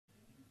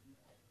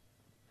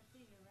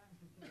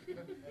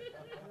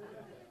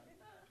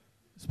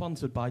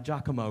Sponsored by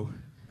Giacomo.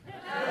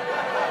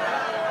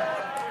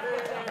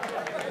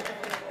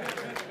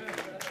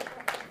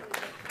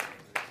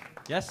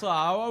 Yes, sir,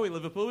 how are we,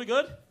 Liverpool? We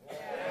good?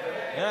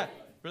 Yeah,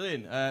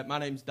 brilliant. My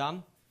name's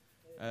Dan.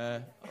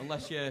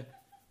 Unless you're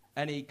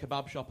any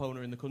kebab shop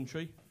owner in the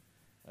country,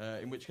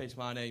 in which case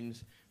my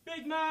name's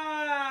Big Man!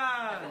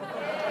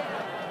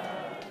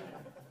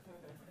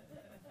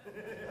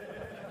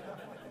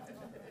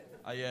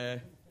 I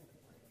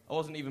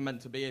wasn't even meant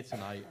to be here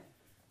tonight.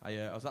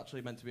 I was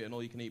actually meant to be at an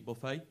all-you-can-eat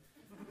buffet.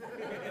 I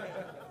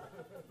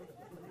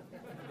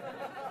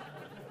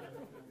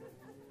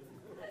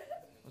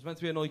was meant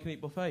to be at an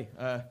all-you-can-eat buffet,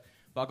 but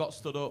I got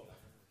stood up.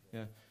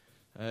 Yeah.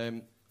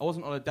 I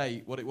wasn't on a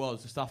date. What it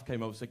was, the staff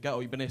came over and said,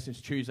 "Ghetto, you've been here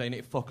since Tuesday, you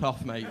need to fuck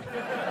off, mate."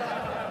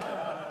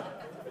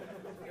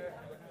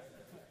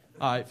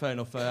 All right, fair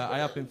enough. I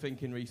have been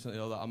thinking recently,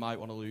 though, that I might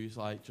want to lose,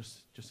 like,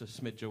 just a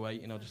smidge of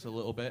weight, you know, just a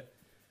little bit.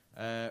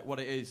 What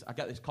it is, I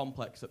get this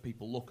complex that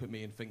people look at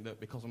me and think that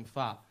because I'm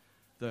fat,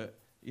 that,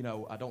 you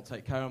know, I don't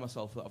take care of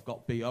myself, that I've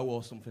got BO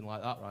or something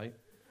like that, right?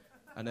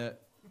 And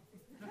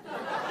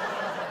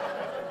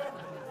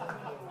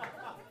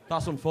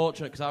that's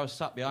unfortunate, because I was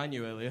sat behind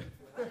you earlier.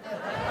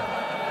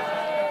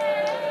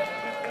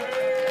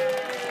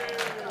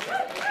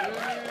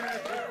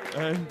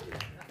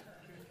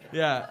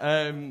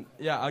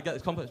 I get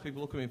this complex.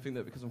 People look at me and think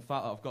that because I'm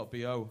fat, that I've got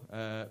BO.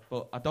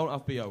 But I don't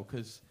have BO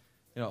because,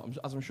 you know,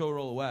 as I'm sure we're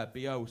all aware,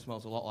 BO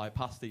smells a lot like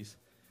pasties.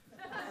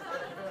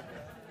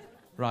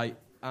 Right,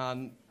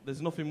 and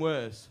there's nothing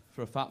worse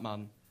for a fat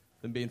man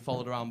than being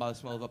followed around by the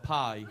smell of a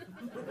pie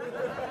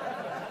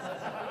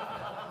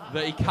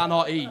that he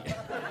cannot eat.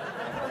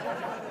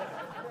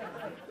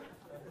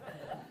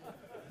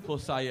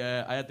 Plus, I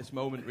had this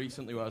moment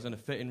recently where I was in a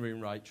fitting room,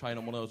 right, trying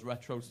on one of those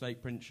retro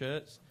snake print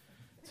shirts.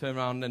 Turned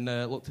around and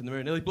looked in the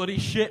mirror, nearly bloody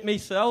shit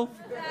myself.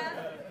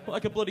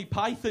 Like a bloody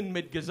python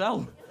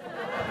mid-gazelle.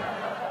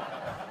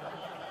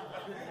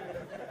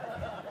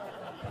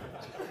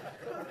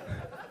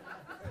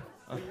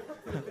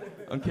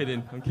 I'm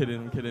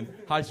kidding.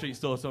 High street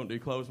stores don't do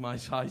clothes my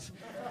size.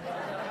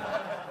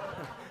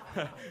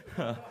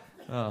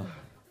 Oh.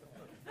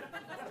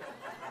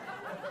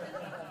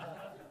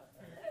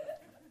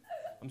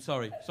 I'm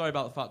sorry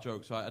about the fat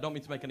jokes, right? I don't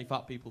mean to make any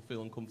fat people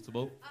feel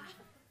uncomfortable.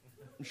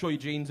 I'm sure your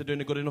jeans are doing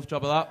a good enough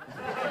job of that.